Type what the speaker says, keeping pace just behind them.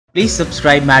Please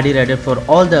subscribe Maddie Reddit for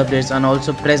all the updates and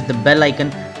also press the bell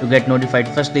icon to get notified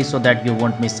firstly so that you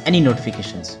won't miss any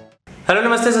notifications. Hello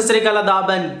नमस्ते सत श्री अकाल आदाब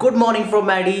and good morning from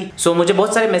Maddie. सो मुझे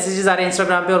बहुत सारे messages आ रहे हैं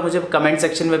Instagram पे और मुझे कमेंट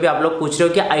सेक्शन में भी आप लोग पूछ रहे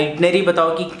हो कि आइटनरी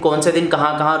बताओ कि कौन से दिन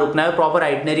कहाँ रुकना है, प्रॉपर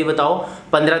आइटनरी बताओ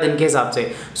 15 दिन के हिसाब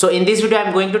से। सो in this video I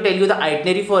am going to tell you the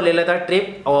itinerary for Leh Ladakh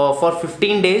trip for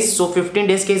 15 days. So 15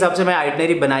 days के हिसाब से मैं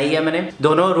आइटनरी बनाई है मैंने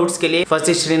दोनों रूट्स के लिए, first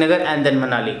is Srinagar and then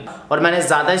Manali, और मैंने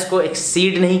ज्यादा इसको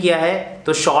एक्सीड नहीं किया है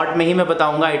तो शॉर्ट में ही मैं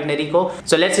बताऊंगा आइटनरी को।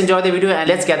 So let's enjoy the video and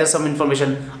let's gather some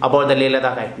information about the Leh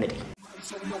Ladakh itinerary.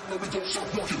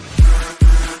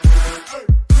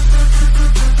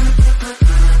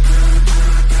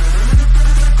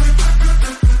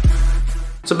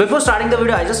 So before starting the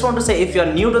video, I just want to say if you are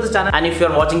new to the channel and if you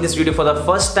are watching this video for the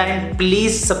first time,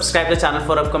 please subscribe the channel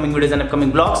for upcoming videos and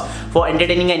upcoming vlogs, for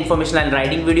entertaining and informational and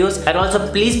riding videos, and also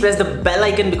please press the bell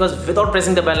icon because without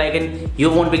pressing the bell icon, you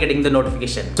won't be getting the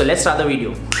notification. So let's start the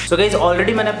video. So guys,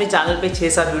 already मैंने अपने channel पे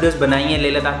 6-7 videos बनाई हैं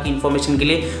लेह लद्दाख की information के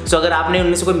लिए। So अगर आपने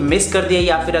उनमें से कोई मिस कर दिया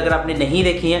या फिर अगर आपने नहीं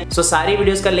देखी है, so सारी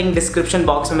वीडियोस का लिंक डिस्क्रिप्शन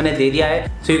बॉक्स में मैंने दे दिया है।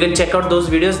 So you can check out those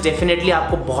videos. Definitely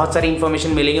आपको बहुत सारी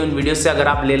इन्फॉर्मेशन मिलेगी उन वीडियोस से। अगर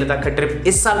आप लेह लद्दाख का ट्रिप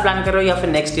इस साल प्लान कर रहे हो या फिर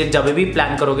नेक्स्ट ईयर जब भी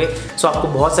प्लान करोगे, सो आपको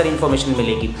बहुत सारी इन्फॉर्मेशन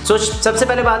मिलेगी। सो सबसे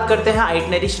पहले बात करते हैं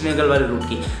आइटनरी श्रीनगर वाले रूट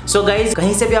की। सो गाइज,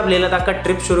 कहीं से भी आप लेह लद्दाख का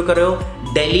ट्रिप शुरू कर रहे हो,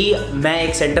 दिल्ली मैं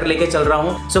एक सेंटर लेके चल रहा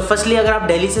हूँ। सो फर्स्टली अगर आप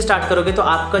दिल्ली से स्टार्ट करोगे तो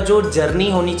आपका जो जर्नी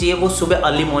होनी चाहिए वो सुबह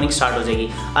अर्ली मॉर्निंग स्टार्ट हो जाएगी।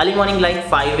 अर्ली मॉर्निंग लाइक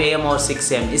 5 AM और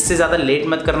 6 AM, इससे ज़्यादा लेट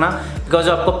मत करना बिकॉज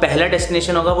जो आपको पहला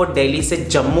डेस्टिनेशन होगा वो दिल्ली से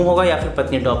जम्मू होगा या फिर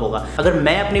पत्नीटॉप होगा। अगर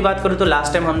मैं अपनी बात करूँ तो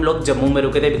लास्ट टाइम हम लोग जम्मू में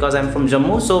रुके थे because I am from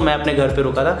Jammu, सो मैं अपने घर पे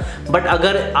रुका था। बट अगर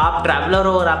आप ट्रैवलर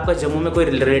हो और आपका जम्मू में कोई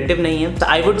रिलेटिव नहीं है तो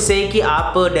आई वुड से कि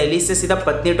आप दिल्ली से सीधा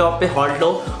पत्नीटॉप पे हॉल्ट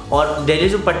लो, और दिल्ली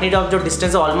से पत्नीटॉप जो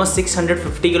डिस्टेंस है ऑलमोस्ट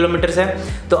 650 किलोमीटर्स है।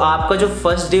 तो आपका जो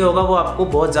फर्स्ट डे होगा वो आपको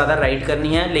बहुत ज़्यादा राइड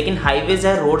करनी है, लेकिन हाईवेज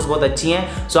है, रोड्स बहुत अच्छी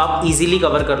हैं, सो आप इजीली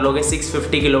कवर कर लोगे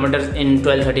 650 किलोमीटर इन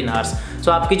 12-13 आवर्स।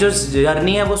 सो आपकी जो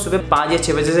जर्नी है वो सुबह 5 या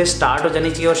 6 बजे से स्टार्ट हो जानी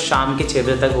चाहिए और शाम के 6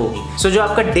 बजे तक होगी। सो जो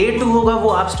आपका डे 2 होगा वो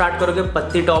आप स्टार्ट करोगे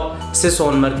पत्नीटॉप से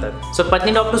सोनमर्ग तक। सो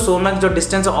पत्नीटॉप टू सोनमर्ग जो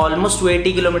डिस्टेंस ऑलमोस्ट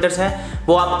 280 किलोमीटर्स है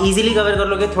वो आप इजीली कवर कर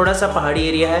लोगे। थोड़ा सा पहाड़ी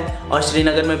एरिया है और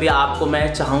श्रीनगर में भी आपको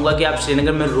मैं चाहूँगा कि आप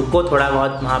श्रीनगर में रुको, थोड़ा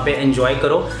बहुत वहाँ पे एंजॉय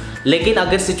करो। लेकिन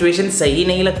अगर सिचुएशन सही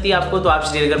नहीं लगती आपको तो आप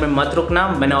श्रीनगर में मत रुकना,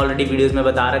 मैंने ऑलरेडी वीडियोस में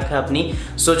बता रखा है अपनी।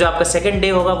 सो जो आपका सेकंड डे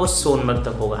होगा वो सोनमर्ग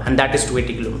तक होगा and that is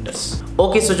 280 kilometres.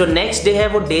 Okay, सो जो नेक्स्ट डे है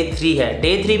वो डे 3 है।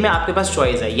 डे 3 में आपके पास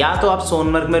चॉइस है, या तो आप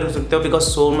सोनमर्ग में रुक सकते हो because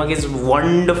Sonamarg is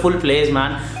wonderful place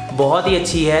man, बहुत ही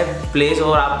अच्छी है प्लेस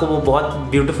और आपको वो बहुत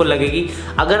ब्यूटीफुल लगेगी।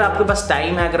 अगर आपके पास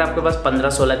टाइम है, अगर आपके पास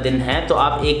 15-16 दिन है तो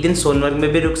आप एक दिन सोनमर्ग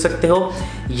में भी रुक सकते हो,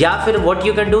 या फिर what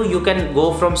you can do, you can go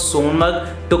from Sonamarg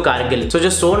to Kargil. सो जो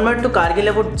सोनमर्ग टू कारगिल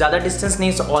है वो ज़्यादा डिस्टेंस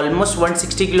नहीं है, ऑलमोस्ट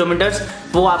 160 किलोमीटर्स।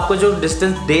 वो आपको जो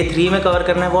डिस्टेंस डे 3 में कवर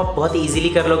करना है वो आप बहुत ईजिली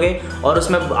कर लोगे, और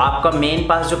उसमें आपका मेन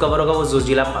पास जो कवर होगा वो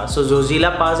जोजिला पास। सो जोजिला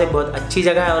पास एक बहुत अच्छी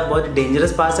जगह है और बहुत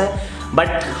डेंजरस पास है,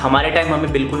 बट हमारे टाइम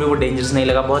हमें बिल्कुल भी वो डेंजरस नहीं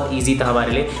लगा, बहुत इजी था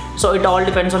हमारे लिए। So it all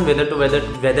depends on whether to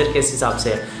weather किस हिसाब से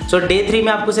है। सो डे 3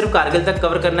 में आपको सिर्फ कारगिल तक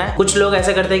कवर करना है। कुछ लोग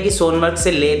ऐसा करते हैं कि सोनमर्ग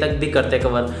से लेह तक भी करते हैं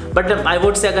cover, but I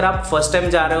would say अगर आप फर्स्ट टाइम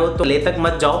जा रहे हो तो लेह तक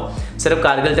मत जाओ, सिर्फ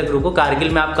कारगिल तक रुको। कारगिल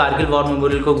में आप कारगिल वॉर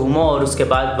मेमोरियल को घूमो और उसके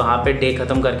बाद वहाँ पे डे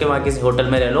खत्म करके वहाँ किसी होटल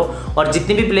में रह लो, और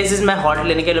जितनी भी प्लेसेस मैं हॉट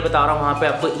लेने के लिए बता रहा हूँ वहाँ पे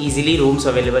आपको ईजिली रूम्स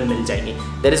अवेलेबल मिल जाएंगे,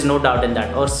 there is no doubt in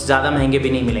that, और ज़्यादा महंगे भी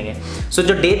नहीं मिलेंगे। सो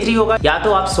जो डे 3 होगा या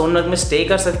तो आप सोनमर्ग में स्टे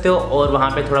कर सकते हो और वहाँ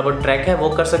पे थोड़ा बहुत ट्रैक है वो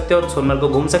कर सकते हो, सोनमर्ग को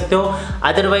घूम सकते हो।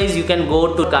 Otherwise you can go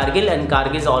to Kargil and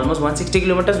Kargil is almost 160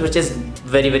 kilometres which is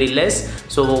very less.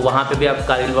 सो वहाँ पे भी आप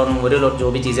कारगिल वॉर मेमोरियल और जो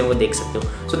भी चीज़ें वो देख सकते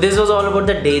हो। So this was all about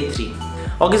the day 3।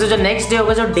 Okay, सो जो नेक्स्ट डे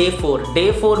होगा जो डे 4,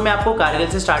 डे 4 में आपको कारगिल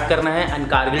से स्टार्ट करना है and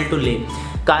Kargil to Leh.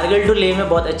 Kargil to Leh में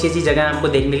बहुत अच्छी अच्छी जगह आपको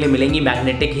देखने के लिए मिलेंगी।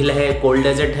 मैग्नेटिक हिल है, कोल्ड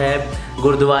डेजर्ट है,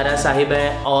 गुरुद्वारा साहिब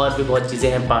है, और भी बहुत चीज़ें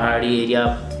हैं। पहाड़ी एरिया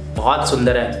बहुत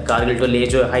सुंदर है। कारगिल टू लेह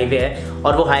जो हाईवे है,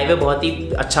 और वो हाईवे बहुत ही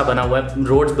अच्छा बना हुआ है,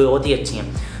 रोड्स बहुत ही अच्छी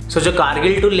हैं। सो जो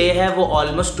कारगिल टू लेह है वो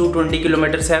ऑलमोस्ट 220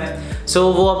 किलोमीटर्स है। सो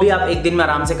वो अभी आप एक दिन में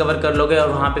आराम से कवर कर लोगे, और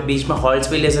वहाँ पे बीच में हॉल्ट्स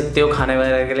भी ले सकते हो खाने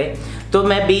वगैरह के लिए। तो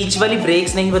मैं बीच वाली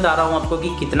ब्रेक्स नहीं बता रहा हूँ आपको कि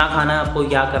कितना खाना है, आपको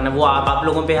क्या करना है, वो आप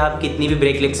लोगों पे आप कितनी भी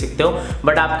ब्रेक ले सकते हो,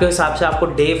 बट आपके हिसाब से आपको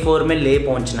डे 4 में लेह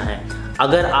पहुँचना है।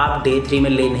 अगर आप डे 3 में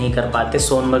लेह नहीं कर पाते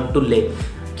सोनमर्ग टू लेह,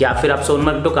 या फिर आप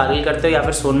सोनमर्ग टू कारगिल करते हो या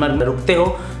फिर सोनमर्ग में रुकते हो,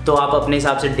 तो आप अपने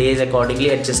हिसाब से डेज अकॉर्डिंगली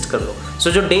एडजस्ट कर लो।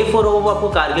 सो जो डे 4 होगा वो आपको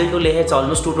कारगिल टू लेह है,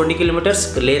 ऑलमोस्ट 220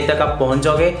 किलोमीटर्स। लेह तक आप पहुंच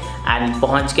जाओगे एंड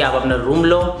पहुंच के आप अपना room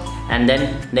low, and then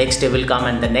next day will come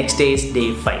and the next day is day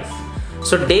 5।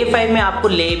 So day 5 में आपको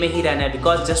लेह में ही रहना है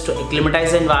because just to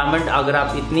acclimatise the environment. अगर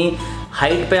आप इतनी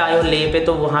हाइट पे आए हो लेह पे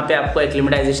तो वहाँ पे आपको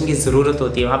एक्लिमेटाइजेशन की ज़रूरत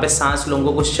होती है। वहाँ पे सांस लोगों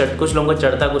को कुछ लोगों को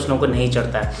चढ़ता है, कुछ लोगों को नहीं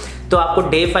चढ़ता है। तो आपको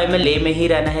डे 5 में लेह में ही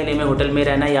रहना है, लेह में होटल में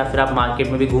रहना है, या फिर आप मार्केट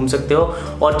में भी घूम सकते हो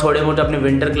और थोड़े मोटे अपने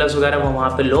विंटर ग्लव्स वगैरह वो वहाँ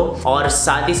पे लो। और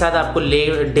साथ ही साथ आपको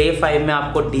डे 5 में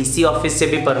आपको डीसी ऑफिस से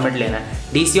भी परमिट लेना है।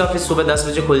 डीसी ऑफिस सुबह 10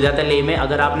 बजे खुल जाता है लेह में।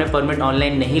 अगर आपने परमिट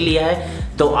ऑनलाइन नहीं लिया है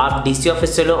तो आप डीसी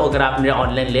ऑफिस से लो, अगर आपने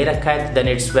ऑनलाइन ले रखा है then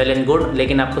it's well and good,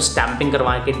 लेकिन आपको स्टैंपिंग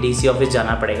करवा के डीसी ऑफिस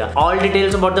जाना पड़ेगा। All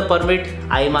details about the permit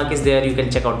I mark is there, you can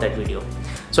check out that video.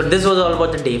 So this was all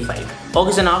about the day 5.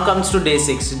 Okay, so now comes to day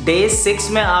 6. Day 6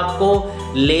 में आपको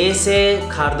लेह से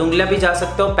खारदुंगला भी जा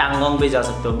सकते हो, पैंगोंग भी जा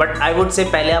सकते हो, बट आई वुड से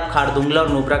पहले आप खारदुंगला और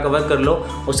नुब्रा कवर कर लो,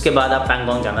 उसके बाद आप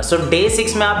पैंगोंग जाना। सो डे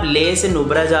 6 में आप लेह से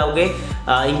नुब्रा जाओगे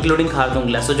इंक्लूडिंग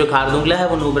खारदुंगला। सो जो खारदुंगला है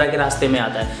वो नुब्रा के रास्ते में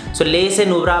आता है। सो लेह से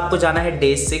नुब्रा आपको जाना है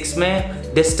डे 6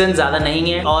 में। डिस्टेंस ज़्यादा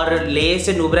नहीं है और लेह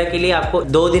से नुब्रा के लिए आपको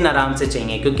 2 दिन आराम से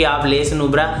चाहिए, क्योंकि आप लेह से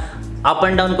नुब्रा अप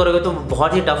एंड डाउन करोगे तो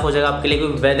बहुत ही टफ हो जाएगा आपके लिए,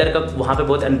 क्योंकि वेदर का वहाँ पे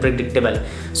बहुत अनप्रिडिक्टेबल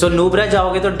है। सो नुब्रा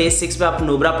जाओगे तो डे 6 पे आप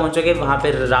नुब्रा पहुँचोगे, वहाँ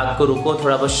पे रात को रुको,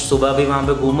 थोड़ा बहुत सुबह भी वहाँ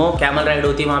पे घूमो, कैमल राइड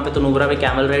होती है वहाँ पे, तो नुब्रा पे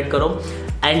कैमल राइड करो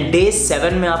एंड डे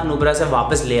 7 में आप नुब्रा से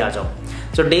वापस ले आ जाओ।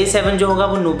 सो डे 7 जो होगा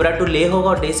वो नुब्रा टू लेह होगा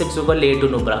और डे 6 होगा Leh to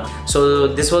Nubra. So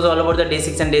this was all about the day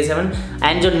 6 and day 7।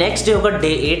 And जो नेक्स्ट डे होगा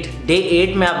डे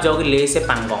 8 में आप जाओगे लेह से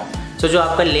पैंगोंग। सो जो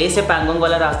आपका लेह से पैंगोंग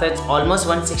वाला रास्ता है ऑलमोस्ट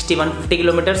 150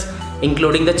 किलोमीटर्स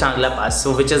इंक्लूडिंग द चांगला पास,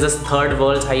 सो which is the 3rd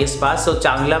world highest पास। सो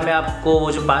चांगला में आपको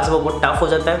वो जो पास है वो बहुत टफ हो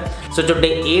जाता है। सो जो डे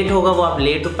 8 होगा वो आप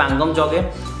लेह टू पैंगोंग जाओगे,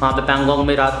 वहाँ पे पैंगोंग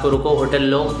में रात को रुको, होटल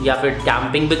लो या फिर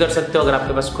कैंपिंग भी कर सकते हो अगर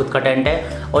आपके पास खुद का टेंट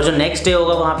है। और जो नेक्स्ट डे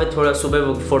होगा वहाँ पे थोड़ा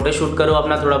सुबह फोटो शूट करो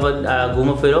अपना, थोड़ा बहुत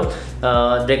घूमो फिरो,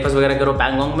 ब्रेकफास्ट वगैरह करो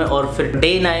पैंगोंग में, और फिर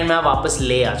डे 9 में आप वापस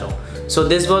ले आ जाओ। So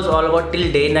this was all about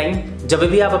till day 9। जब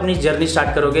भी आप अपनी जर्नी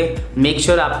स्टार्ट करोगे मेक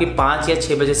श्योर आपकी 5 या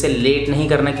 6 बजे से लेट नहीं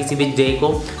करना किसी भी डे को।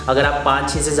 अगर आप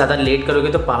 5-6 से ज़्यादा लेट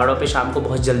करोगे तो पहाड़ों पे शाम को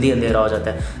बहुत जल्दी अंधेरा हो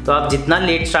जाता है, तो आप जितना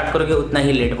लेट स्टार्ट करोगे उतना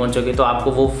ही लेट पहुंचोगे, तो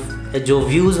आपको वो जो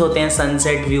व्यूज़ होते हैं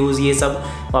सनसेट व्यूज़ ये सब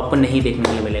वो आपको नहीं देखने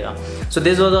के लिए मिलेगा। So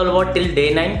this was all about till day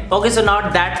 9। Okay, so now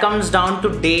that comes down to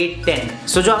day 10।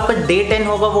 सो जो आपका डे 10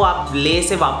 होगा वो आप लेह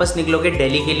से वापस निकलोगे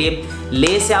दिल्ली के लिए।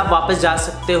 लेह से आप वापस जा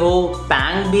सकते हो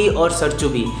पैंग भी और सरचू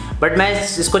भी, बट मैं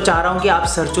इसको चाह रहा हूँ कि आप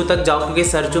सरचू तक जाओ, क्योंकि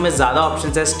सरचू में ज़्यादा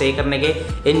ऑप्शन है स्टे करने के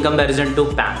इन कंपेरिजन टू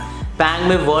पैंग। पैंग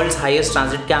में वर्ल्ड्स हाईएस्ट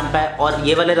ट्रांजिट कैंप है और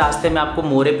ये वाले रास्ते में आपको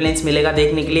मोरे प्लेन्स मिलेगा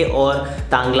देखने के लिए और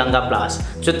तांगलंगा पास।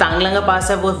 जो तांगलंगा पास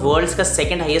है वो वर्ल्ड्स का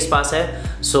 2nd हाईएस्ट पास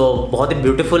है। सो बहुत ही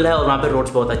ब्यूटीफुल है और वहाँ पे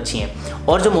रोड्स बहुत अच्छी हैं,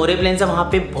 और जो मोरे प्लेन्स है वहाँ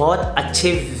पे बहुत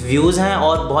अच्छे व्यूज़ हैं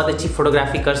और बहुत अच्छी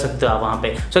फोटोग्राफी कर सकते हो आप वहाँ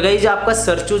पे। सो गाइस, आपका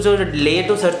सरचू जो लेह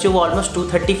टू सरचू वो ऑलमोस्ट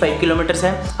 235 किलोमीटर्स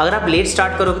है। अगर आप लेट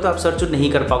स्टार्ट करोगे तो आप सरचू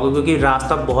नहीं कर पाओगे, क्योंकि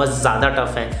रास्ता बहुत ज़्यादा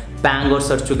टफ है पैंग और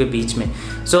सरचू के बीच में।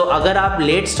 सो अगर आप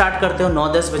लेट स्टार्ट करते हो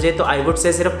 9-10 बजे तो आई वुड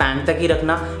से सिर्फ पैंग तक ही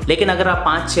रखना, लेकिन अगर आप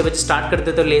 5-6 बजे स्टार्ट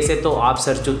करते हो तो ले से तो आप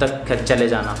सरचू तक चले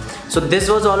जाना। So this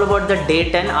was all about the day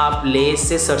 10। आप ले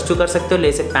से सरचू कर सकते हो,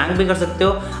 ले से पैंग भी कर सकते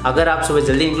हो। अगर आप सुबह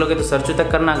जल्दी निकलोगे तो सरचू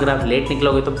तक करना, अगर आप लेट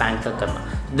निकलोगे तो पैंग तक करना।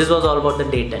 This was all about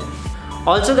the day 10।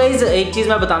 Also guys एक चीज़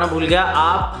मैं बताना भूल गया,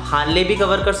 आप हानले भी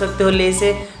कवर कर सकते हो लेह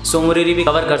से, सोमरीरी भी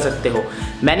कवर कर सकते हो।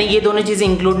 मैंने ये दोनों चीज़ें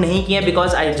इंक्लूड नहीं की हैं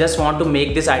because I just want to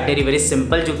make this itinerary very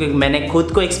simple, क्योंकि मैंने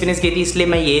खुद को एक्सपीरियंस की थी इसलिए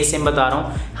मैं ये सेम बता रहा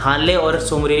हूँ। हानले और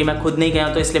सोमरीरी मैं खुद नहीं गया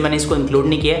तो इसलिए मैंने इसको इंक्लूड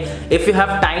नहीं किया है। इफ़ यू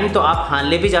हैव टाइम तो आप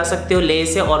हानले भी जा सकते हो लेह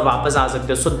से और वापस आ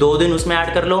सकते हो। सो 2 दिन उसमें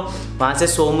ऐड कर लो, वहाँ से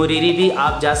सोमरीरी भी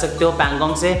आप जा सकते हो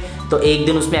पैंगोंग से, तो 1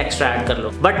 दिन उसमें एक्स्ट्रा ऐड कर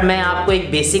लो। बट मैं आपको एक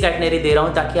बेसिक आइटनरी दे रहा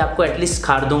हूँ ताकि आपको एटलीस्ट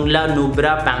खारदुंगला,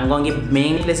 नुब्रा, पैंगोंग ये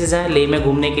मेन प्लेसेस हैं लेह में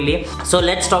घूमने के लिए। So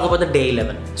let's talk about the day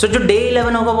 11। सो जो डे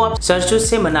 11 होगा वो आप सरचू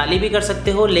से मनाली भी कर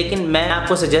सकते हो, लेकिन मैं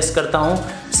आपको सजेस्ट करता हूँ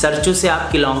सरचू से आप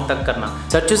किलोंग तक करना।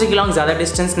 सरचू से किलोंग ज़्यादा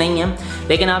डिस्टेंस नहीं है,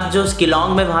 लेकिन आप जो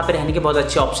किलोंग में वहाँ पे रहने के बहुत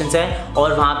अच्छे ऑप्शंस हैं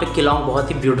और वहाँ पे किलोंग बहुत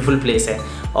ही ब्यूटीफुल प्लेस है,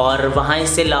 और वहाँ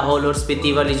इससे लाहौल और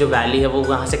स्पीति वाली जो वैली है वो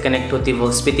वहाँ से कनेक्ट होती है,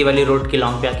 वो स्पीति वाली रोड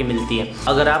किलोंग पे आके मिलती है।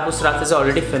 अगर आप उस रास्ते से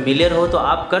ऑलरेडी फेमिलियर हो तो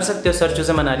आप कर सकते हो सरचू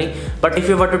से Manali, but if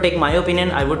you were to take my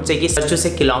opinion I would say कि सरचू से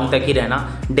किलोंग तक ही रहना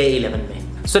डे 11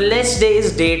 में। So next day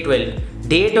is day 12।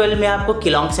 Day 12 में आपको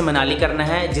किलोंग से मनाली करना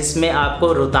है, जिसमें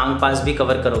आपको रोहतांग पास भी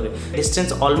कवर करोगे।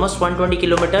 डिस्टेंस ऑलमोस्ट 120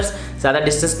 किलोमीटर्स, ज़्यादा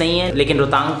डिस्टेंस नहीं है, लेकिन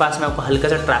रोहतांग पास में आपको हल्का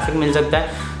सा ट्रैफिक मिल सकता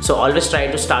है। So always try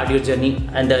to start your journey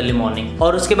in the early morning.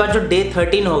 और उसके बाद जो डे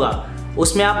 13 होगा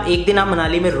उसमें आप एक दिन आप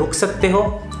मनाली में रुक सकते हो।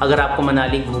 अगर आपको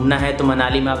मनाली घूमना है तो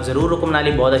मनाली में आप ज़रूर रुको,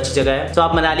 मनाली बहुत अच्छी जगह है। तो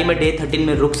आप मनाली में डे 13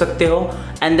 में रुक सकते हो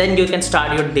and then you can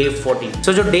start your day 14।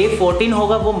 सो जो डे 14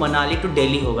 होगा वो मनाली टू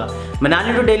दिल्ली होगा।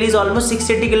 Manali to Delhi is almost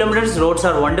 680 kilometres. Roads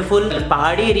are wonderful.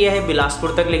 पहाड़ी एरिया है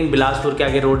बिलासपुर तक, लेकिन बिलासपुर के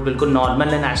आगे रोड बिल्कुल नॉर्मल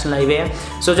है, नेशनल हाईवे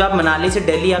है। सो जो आप मनाली से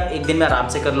दिल्ली आप एक दिन में आराम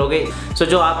से कर लोगे। सो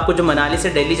जो आपको जो मनाली से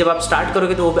दिल्ली जब आप स्टार्ट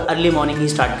करोगे तो वो भी अर्ली मॉर्निंग ही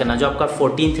स्टार्ट करना, जो आपका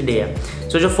 14th डे है।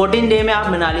 सो जो 14th डे में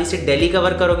आप मनाली से दिल्ली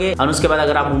कवर करोगे और उसके बाद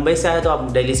अगर आप मुंबई से आए तो आप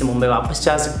दिल्ली से मुंबई वापस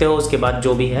जा सकते हो। उसके बाद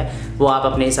जो भी है वो आप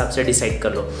अपने हिसाब से डिसाइड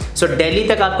कर लो। सो दिल्ली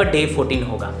तक आपका डे 14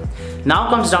 होगा। Now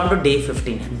comes down to day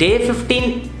 15। Day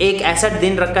 15 एक ऐसा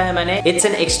दिन रखा है मैंने, it's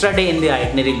an extra day in the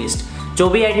itinerary list. जो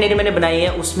भी आइटनरी मैंने बनाई है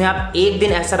उसमें आप एक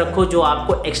दिन ऐसा रखो जो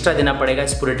आपको एक्स्ट्रा देना पड़ेगा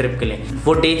इस पूरे ट्रिप के लिए।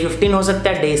 वो डे 15 हो सकता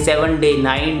है, day 7, day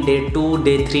 9, day 2,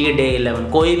 day 3, day 11,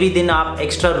 कोई भी दिन आप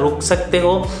एक्स्ट्रा रुक सकते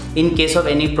हो in case of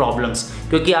any problems.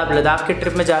 क्योंकि आप लद्दाख के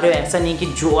ट्रिप में जा रहे हो, ऐसा नहीं कि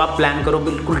जो आप प्लान करो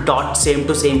बिल्कुल डॉट सेम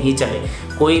टू सेम ही चले,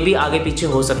 कोई भी आगे पीछे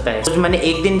हो सकता है। तो मैंने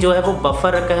एक दिन जो है वो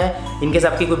बफर रखा है, इनकेस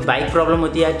आपकी कोई बाइक प्रॉब्लम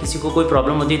होती है, किसी को कोई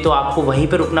प्रॉब्लम होती है तो आपको वहीं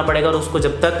पे रुकना पड़ेगा और उसको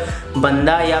जब तक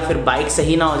बंदा या फिर बाइक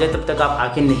सही ना हो जाए तब तक आप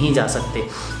आके नहीं जा सकते।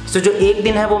 सो जो एक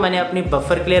दिन है वो मैंने अपनी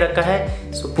बफर के लिए रखा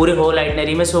है। सो पूरे होल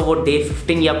आइटनरी में, सो वो डे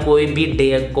 15 या कोई भी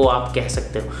डे को आप कह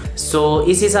सकते हो। सो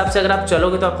इस हिसाब से अगर आप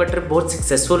चलोगे तो आपका ट्रिप बहुत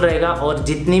सक्सेसफुल रहेगा। और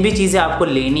जितनी भी चीज़ें आपको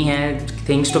लेनी है,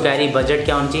 थिंग्स टू कैरी, बजट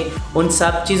क्या होना चाहिए, उन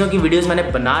सब चीज़ों की वीडियोस मैंने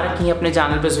बना रखी हैं अपने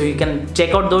चैनल पे। So you can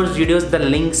check out those videos, the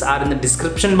links are in the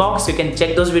description box, you can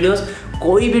check those videos.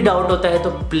 कोई भी डाउट होता है तो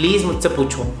प्लीज़ मुझसे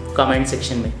पूछो कमेंट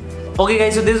सेक्शन में। Okay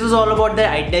guys, so this was all about the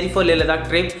itinerary for Leh Ladakh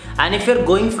trip, and if you're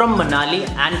going from Manali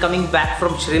and coming back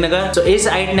from Srinagar, so इस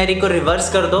itinerary को रिवर्स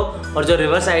कर दो और जो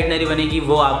रिवर्स itinerary बनेगी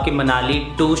वो आपकी Manali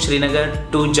to Srinagar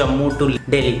to Jammu to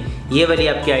Delhi, ये वाली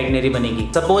आपकी itinerary बनेगी।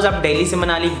 सपोज आप दिल्ली से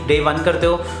मनाली डे 1 करते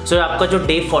हो, सो आपका जो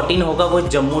डे 14 होगा वो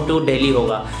जम्मू टू दिल्ली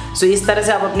होगा। सो इस तरह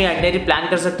से आप अपनी itinerary प्लान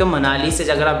कर सकते हो मनाली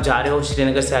से अगर आप जा रहे हो,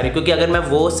 श्रीनगर से आ रहे हो। क्योंकि अगर मैं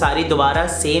वो सारी दोबारा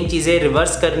सेम चीज़ें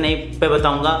रिवर्स करने पे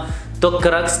बताऊँगा तो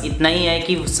क्रक्स इतना ही है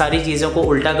कि सारी चीज़ों को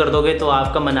उल्टा कर दोगे तो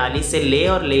आपका मनाली से ले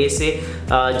और ले से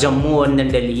जम्मू और देन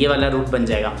दिल्ली, ये वाला रूट बन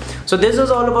जाएगा। So this was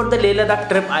all about the Leh Ladakh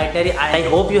trip itinerary. I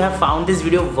hope you have found this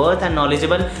video worth and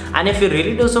knowledgeable, and if you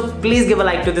really do so please give a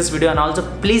like to this video, and also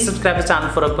please subscribe the channel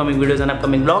for upcoming videos and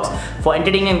upcoming blogs for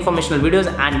entertaining and informational videos.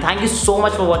 And thank you so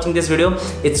much for watching this video.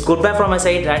 It's good bye from my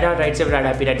side, right heart, right safe, right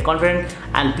happy, right confident,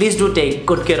 and please do take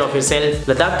good care of yourself.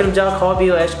 Ladakh trip जाओ, खाओ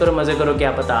पियो, ऐश करो, मजे करो,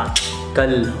 क्या पता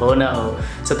कल हो ना हो।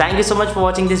 So thank you so much for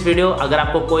watching this video. अगर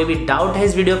आपको कोई भी डाउट है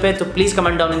इस वीडियो पे तो please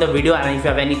comment down in the video, and if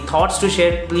you have any thoughts to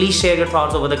share please share your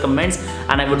thoughts over the comments,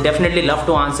 and I would definitely love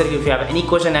to answer you if you have any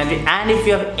question, and if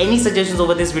you have any suggestions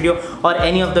over this video और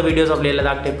any of the videos of Leh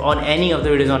Ladakh trip or any of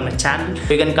the videos on my channel,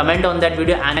 you can comment on that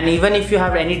video. And even if you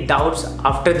have any doubts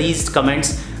after these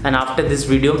comments and after this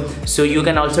video, so you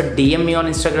can also DM me on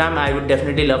Instagram. I would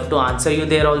definitely love to answer you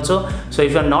there also. So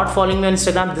if you're not following me on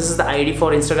Instagram, this is the ID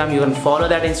for Instagram. You can follow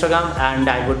that Instagram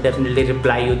and I would definitely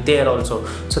reply you there also.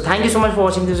 So thank you so much for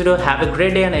watching this video. Have a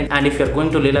great day, and if you're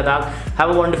going to Leh Ladakh,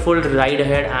 have a wonderful ride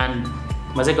ahead and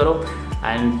maze karo,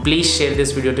 and please share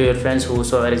this video to your friends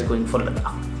whosoever is going for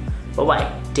Ladakh. Bye bye,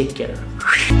 take care.